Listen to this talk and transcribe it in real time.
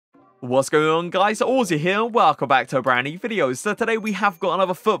What's going on, guys? Auzio here, and welcome back to a brand new video. So today we have got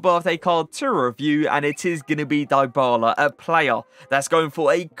another FUT birthday card to review, and it is going to be Dybala, a player that's going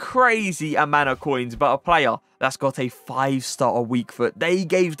for a crazy amount of coins, but a player that's got a 5-star weak foot. They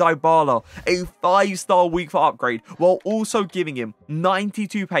gave Dybala a 5-star weak foot upgrade while also giving him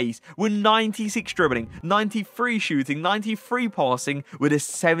 92 pace with 96 dribbling, 93 shooting, 93 passing with a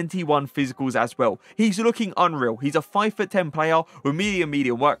 71 physicals as well. He's looking unreal. He's a 5'10" player with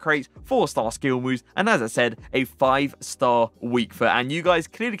medium work rates, 4-star skill moves, and as I said, a 5-star weak foot. And you guys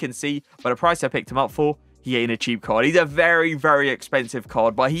clearly can see by the price I picked him up for, he ain't a cheap card. He's a very expensive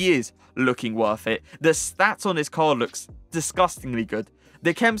card, but he is looking worth it. The stats on this card looks disgustingly good.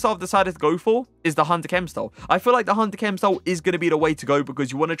 The chem style I've decided to go for is the Hunter chem style. I feel like the Hunter chem style is going to be the way to go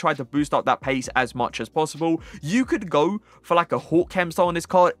because you want to try to boost up that pace as much as possible. You could go for like a Hawk chem style on this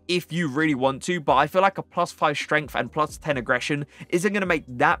card if you really want to, but I feel like a +5 strength and +10 aggression isn't going to make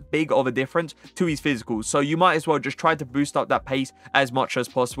that big of a difference to his physicals. So you might as well just try to boost up that pace as much as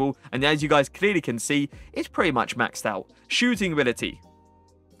possible. And as you guys clearly can see, it's pretty much maxed out. Shooting ability,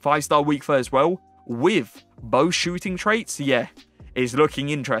 5-star weak foot as well, with both shooting traits, yeah, is looking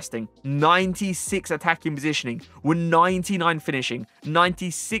interesting. 96 attacking positioning with 99 finishing,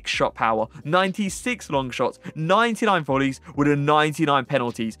 96 shot power, 96 long shots, 99 volleys with a 99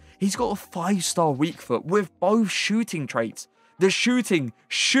 penalties. He's got a 5-star weak foot with both shooting traits. The shooting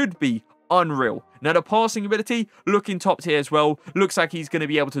should be unreal. Now the passing ability looking top tier as well. Looks like he's going to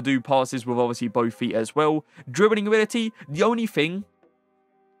be able to do passes with obviously both feet as well. Dribbling ability, the only thing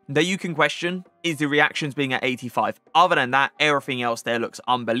that you can question is the reactions being at 85. Other than that, everything else there looks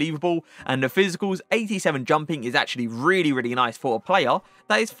unbelievable. And the physicals, 87 jumping is actually really nice for a player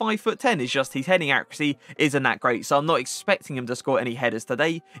that is 5'10". It's just his heading accuracy isn't that great. So I'm not expecting him to score any headers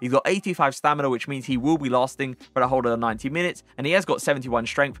today. He's got 85 stamina, which means he will be lasting for the whole of the 90 minutes. And he has got 71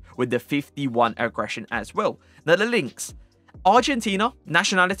 strength with the 51 aggression as well. Now the links. Argentina,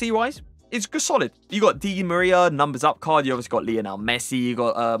 nationality-wise, it's good, solid. You got Di Maria, numbers up card. You obviously got Lionel Messi. You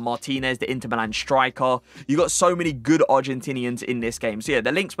got Martinez, the Inter Milan striker. You got so many good Argentinians in this game. So yeah,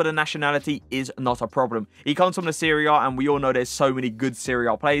 the links for the nationality is not a problem. He comes from the Serie A, and we all know there's so many good Serie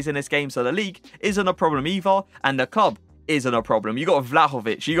A players in this game. So the league isn't a problem either, and the club isn't a problem. You got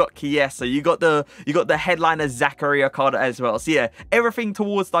Vlahovic, you got Chiesa, you got the headliner Zakaria card as well. So yeah, everything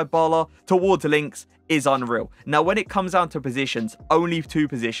towards Dybala, towards links, is unreal. Now, when it comes down to positions, only 2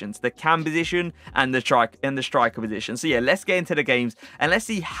 positions, the cam position and the striker position. So yeah, let's get into the games and let's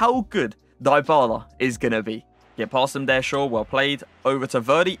see how good Dybala is gonna be. Get past him there, sure, well played. Over to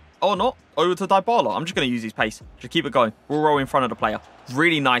Verdi, or not, over to Dybala. I'm just gonna use his pace. Just keep it going. We'll roll in front of the player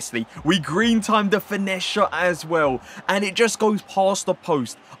really nicely. We green timed the finesse shot as well, and it just goes past the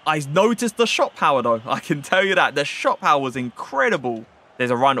post. I noticed the shot power though. I can tell you that the shot power was incredible. There's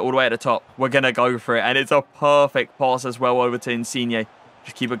a run all the way at the top. We're going to go for it. And it's a perfect pass as well over to Insigne.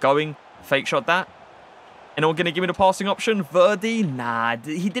 Just keep it going. Fake shot that. And we're going to give me the passing option. Verdi? Nah,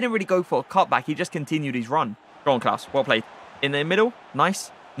 he didn't really go for a cutback. He just continued his run. Go on, Klaus. Well played. In the middle.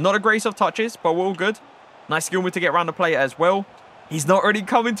 Nice. Not a grace of touches, but we're all good. Nice skill move to get around the player as well. He's not really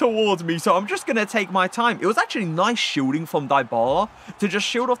coming towards me, so I'm just going to take my time. It was actually nice shielding from Dybala to just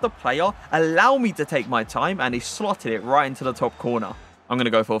shield off the player, allow me to take my time, and he slotted it right into the top corner. I'm going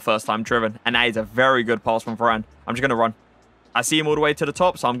to go for a first time driven. And that is a very good pass from Varane. I'm just going to run. I see him all the way to the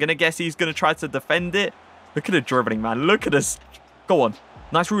top. So I'm going to guess he's going to try to defend it. Look at the dribbling, man. Look at this. Go on.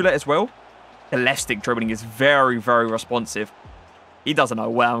 Nice roulette as well. The left stick dribbling is very responsive. He doesn't know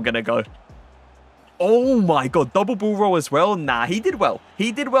where I'm going to go. Oh my god. Double ball roll as well. Nah, he did well.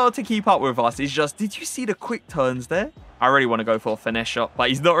 He did well to keep up with us. It's just, did you see the quick turns there? I really want to go for a finesse shot. But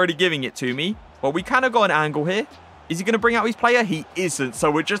he's not really giving it to me. But we kind of got an angle here. Is he going to bring out his player? He isn't. So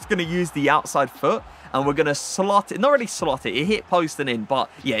we're just going to use the outside foot and we're going to slot it. Not really slot it. It hit post and in. But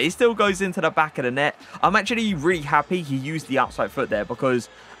yeah, it still goes into the back of the net. I'm actually really happy he used the outside foot there because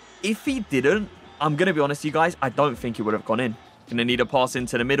if he didn't, I'm going to be honest with you guys, I don't think it would have gone in. Going to need a pass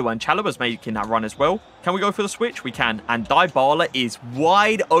into the middle and Chalobah's making that run as well. Can we go for the switch? We can. And Dybala is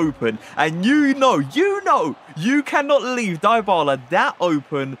wide open. And you cannot leave Dybala that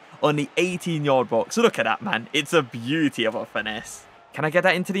open on the 18-yard box. Look at that, man. It's a beauty of a finesse. Can I get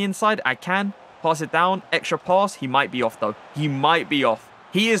that into the inside? I can. Pass it down. Extra pass. He might be off, though. He might be off.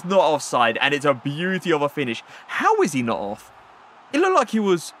 He is not offside, and it's a beauty of a finish. How is he not off? It looked like he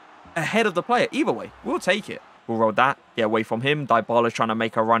was ahead of the player. Either way, we'll take it. We'll roll that. Get away from him. Dybala's trying to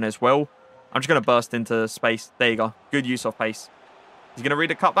make a run as well. I'm just going to burst into space. There you go. Good use of pace. He's going to read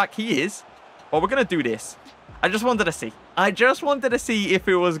a cutback. He is. But we're going to do this. I just wanted to see. I just wanted to see if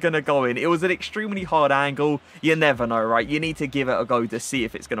it was going to go in. It was an extremely hard angle. You never know, right? You need to give it a go to see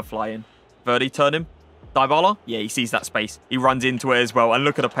if it's going to fly in. Verdi, turn him. Dybala? Yeah, he sees that space. He runs into it as well. And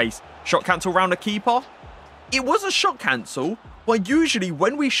look at the pace. Shot cancel round the keeper. It was a shot cancel. But usually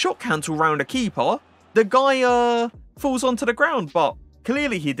when we shot cancel round a keeper, the guy falls onto the ground. But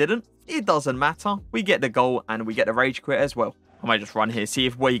clearly he didn't. It doesn't matter. We get the goal and we get the rage quit as well. I might just run here, see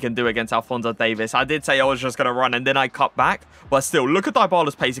if what he can do against Alphonso Davies. I did say I was just going to run and then I cut back. But still, look at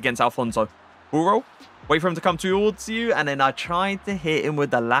Dybala's pace against Alphonso. Ball roll. Wait for him to come towards you. And then I tried to hit him with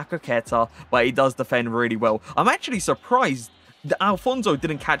the LAKEY, but he does defend really well. I'm actually surprised that Alphonso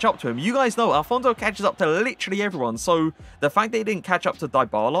didn't catch up to him. You guys know Alphonso catches up to literally everyone. So the fact that he didn't catch up to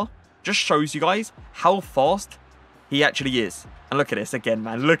Dybala just shows you guys how fast he actually is. And look at this again,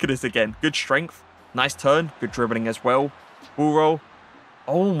 man. Look at this again. Good strength. Nice turn. Good dribbling as well. Ball roll.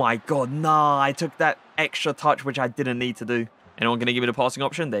 Oh my god, nah, I took that extra touch which I didn't need to do. Anyone going to give me the passing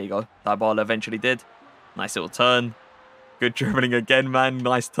option? There you go. Dybala eventually did. Nice little turn. Good dribbling again, man.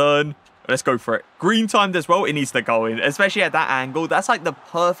 Nice turn. Let's go for it. Green timed as well. It needs to go in, especially at that angle. That's like the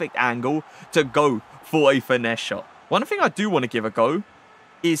perfect angle to go for a finesse shot. One thing I do want to give a go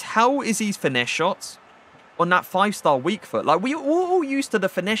is how is these finesse shots on that 5-star weak foot? Like, we're all used to the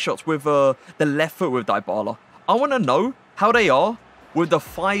finesse shots with the left foot with Dybala. I want to know how they are with the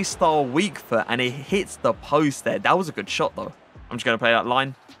 5-star weak foot and it hits the post there. That was a good shot though. I'm just going to play that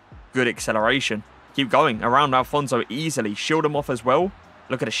line. Good acceleration. Keep going around Alphonso easily. Shield him off as well.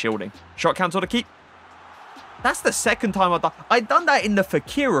 Look at the shielding. Shot cancel to keep. That's the second time I've done that in the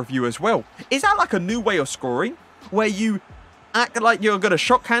Fakir review as well. Is that like a new way of scoring where you act like you're going to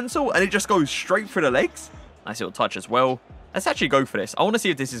shot cancel and it just goes straight through the legs? Nice little touch as well. Let's actually go for this. I want to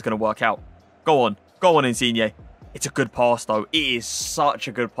see if this is going to work out. Go on. Go on, Insigne. It's a good pass, though. It is such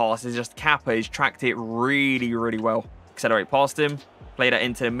a good pass. It's just Kappa has tracked it really, really well. Accelerate past him. Play that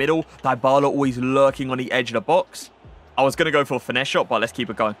into the middle. Dybala always lurking on the edge of the box. I was going to go for a finesse shot, but let's keep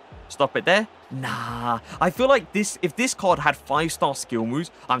it going. Stop it there. Nah. I feel like this, if this card had 5-star skill moves,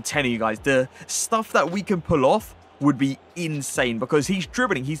 I'm telling you guys, the stuff that we can pull off would be insane because he's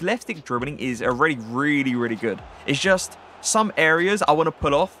dribbling. His left stick dribbling is already really, really good. It's just some areas I want to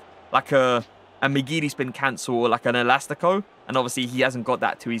pull off, like a Migiri spin cancel or like an Elastico. And obviously he hasn't got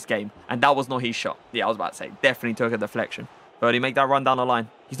that to his game. And that was not his shot. Yeah, I was about to say, definitely took a deflection. But he make that run down the line.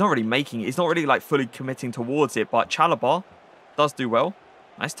 He's not really making it. He's not really like fully committing towards it. But Chalobah does do well.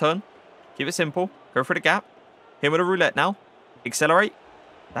 Nice turn. Keep it simple. Go for the gap. Hit with a roulette now. Accelerate.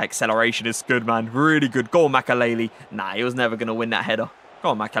 That acceleration is good, man. Really good. Go on, Makaleli. Nah, he was never going to win that header. Go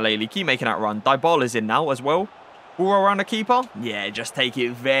on, Makaleli. Keep making that run. Dybala's in now as well. Ball around the keeper. Yeah, just take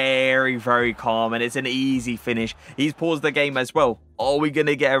it very, very calm. And it's an easy finish. He's paused the game as well. Are we going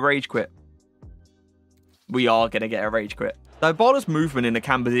to get a rage quit? We are going to get a rage quit. Dybala's movement in the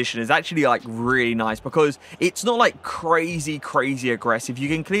cam position is actually like really nice because it's not like crazy aggressive. You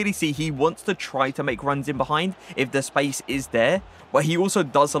can clearly see he wants to try to make runs in behind if the space is there, but he also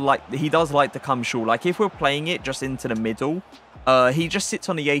does like to come short. Like if we're playing it just into the middle, he just sits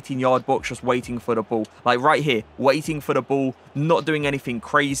on the 18-yard box just waiting for the ball. Like right here, waiting for the ball, not doing anything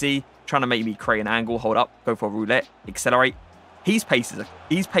crazy, trying to make me create an angle. Hold up, go for a roulette, accelerate. His pace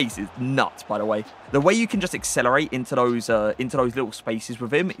is nuts, by the way. The way you can just accelerate into those little spaces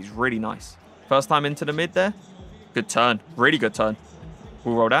with him is really nice. First time into the mid there. Good turn. Really good turn.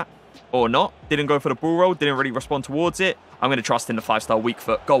 Ball roll that. Or not. Didn't go for the ball roll. Didn't really respond towards it. I'm going to trust in the 5-star weak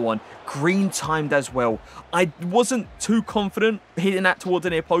foot. Go on. Green timed as well. I wasn't too confident hitting that towards the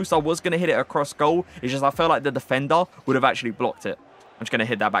near post. I was going to hit it across goal. It's just I felt like the defender would have actually blocked it. I'm just going to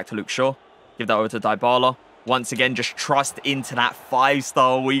hit that back to Luke Shaw. Give that over to Dybala. Once again, just trust into that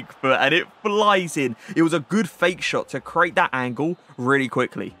 5-star weak foot and it flies in. It was a good fake shot to create that angle really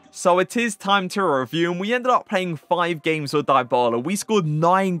quickly. So it is time to review and we ended up playing 5 games with Dybala. We scored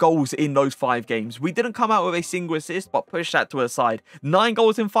 9 goals in those 5 games. We didn't come out with a single assist, but push that to a side. 9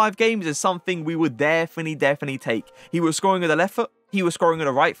 goals in 5 games is something we would definitely take. He was scoring with the left foot. He was scoring with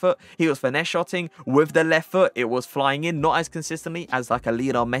the right foot. He was finesse shotting with the left foot. It was flying in, not as consistently as like a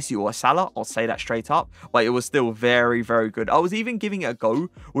Lionel Messi or a Salah. I'll say that straight up. But it was still very good. I was even giving it a go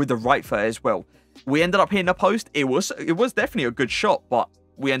with the right foot as well. We ended up hitting the post. It was definitely a good shot, but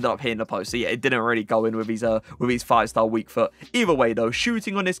we ended up hitting the post. So yeah, it didn't really go in with his 5-star weak foot. Either way though,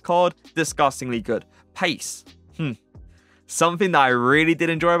 shooting on this card, disgustingly good. Pace. Something that I really did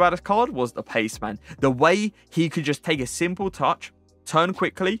enjoy about this card was the pace, man. The way he could just take a simple touch, turn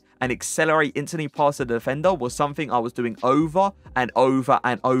quickly, and accelerate instantly past the defender was something I was doing over and over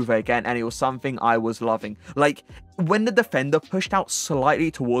again, and it was something I was loving. Like, when the defender pushed out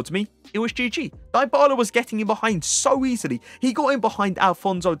slightly towards me, it was GG. Dybala was getting in behind so easily. He got in behind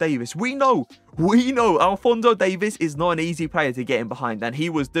Alphonso Davies. We know Alphonso Davies is not an easy player to get in behind, and he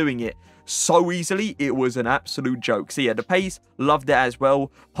was doing it so easily. It was an absolute joke. So yeah, the pace, loved it as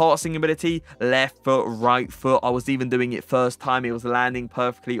well. Passing ability, left foot, right foot. I was even doing it first time. It was landing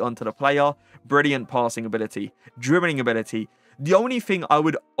perfectly onto the player. Brilliant passing ability, dribbling ability. The only thing I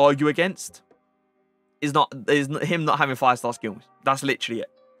would argue against is him not having 5-star skills. That's literally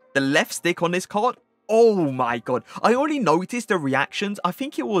it. The left stick on this card, oh my god. I only noticed the reactions, I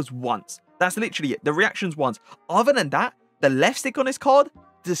think it was once. That's literally it. The reactions once. Other than that, the left stick on this card,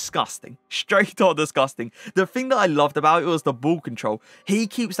 disgusting. Straight on disgusting. The thing that I loved about it was the ball control. He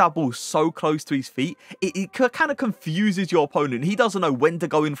keeps that ball so close to his feet. It kind of confuses your opponent. He doesn't know when to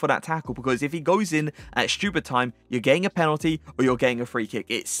go in for that tackle, because if he goes in at stupid time, you're getting a penalty or you're getting a free kick.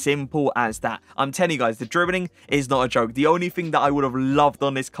 It's simple as that. I'm telling you guys, the dribbling is not a joke. The only thing that I would have loved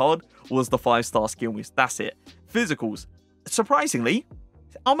on this card was the 5-star skill miss. That's it. Physicals. Surprisingly,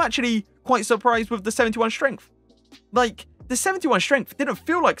 I'm actually quite surprised with the 71 strength. Like, the 71 strength didn't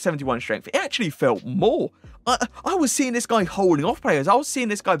feel like 71 strength. It actually felt more. I was seeing this guy holding off players. I was seeing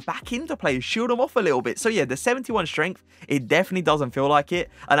this guy back into players, shield them off a little bit. So yeah, the 71 strength, it definitely doesn't feel like it.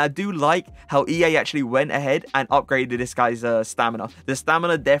 And I do like how EA actually went ahead and upgraded this guy's stamina. The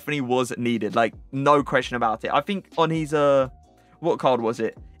stamina definitely was needed. Like, no question about it. I think on his... what card was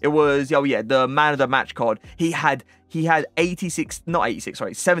it? It was, oh yeah, the man of the match card. He had 86, not 86,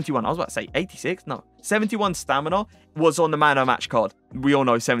 sorry, 71. I was about to say 86, no. 71 stamina was on the man of the match card. We all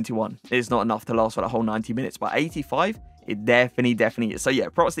know 71 is not enough to last for the whole 90 minutes, but 85, it definitely is. So yeah,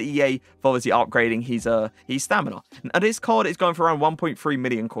 props to EA for obviously upgrading his stamina. Now this card is going for around 1.3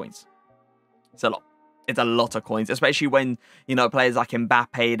 million coins. It's a lot. It's a lot of coins, especially when, you know, players like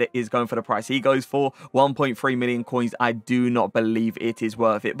Mbappe is going for the price he goes for. 1.3 million coins. I do not believe it is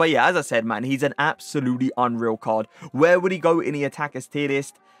worth it. But yeah, as I said, man, he's an absolutely unreal card. Where would he go in the attackers tier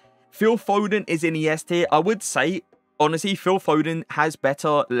list? Phil Foden is in the S tier. I would say, honestly, Phil Foden has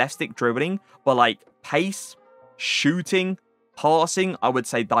better left stick dribbling, but like pace, shooting, passing, I would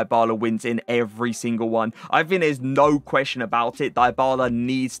say Dybala wins in every single one. I think there's no question about it. Dybala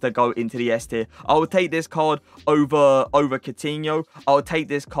needs to go into the S tier. I would take this card over Coutinho. I would take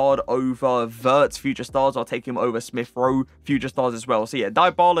this card over Vert's Future Stars. I'll take him over Smith Rowe Future Stars as well. So yeah, this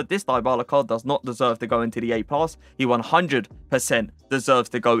Dybala card does not deserve to go into the A+. He 100% deserves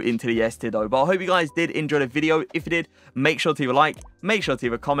to go into the S tier though. But I hope you guys did enjoy the video. If you did, make sure to leave a like, make sure to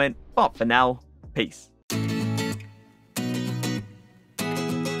leave a comment. But for now, peace.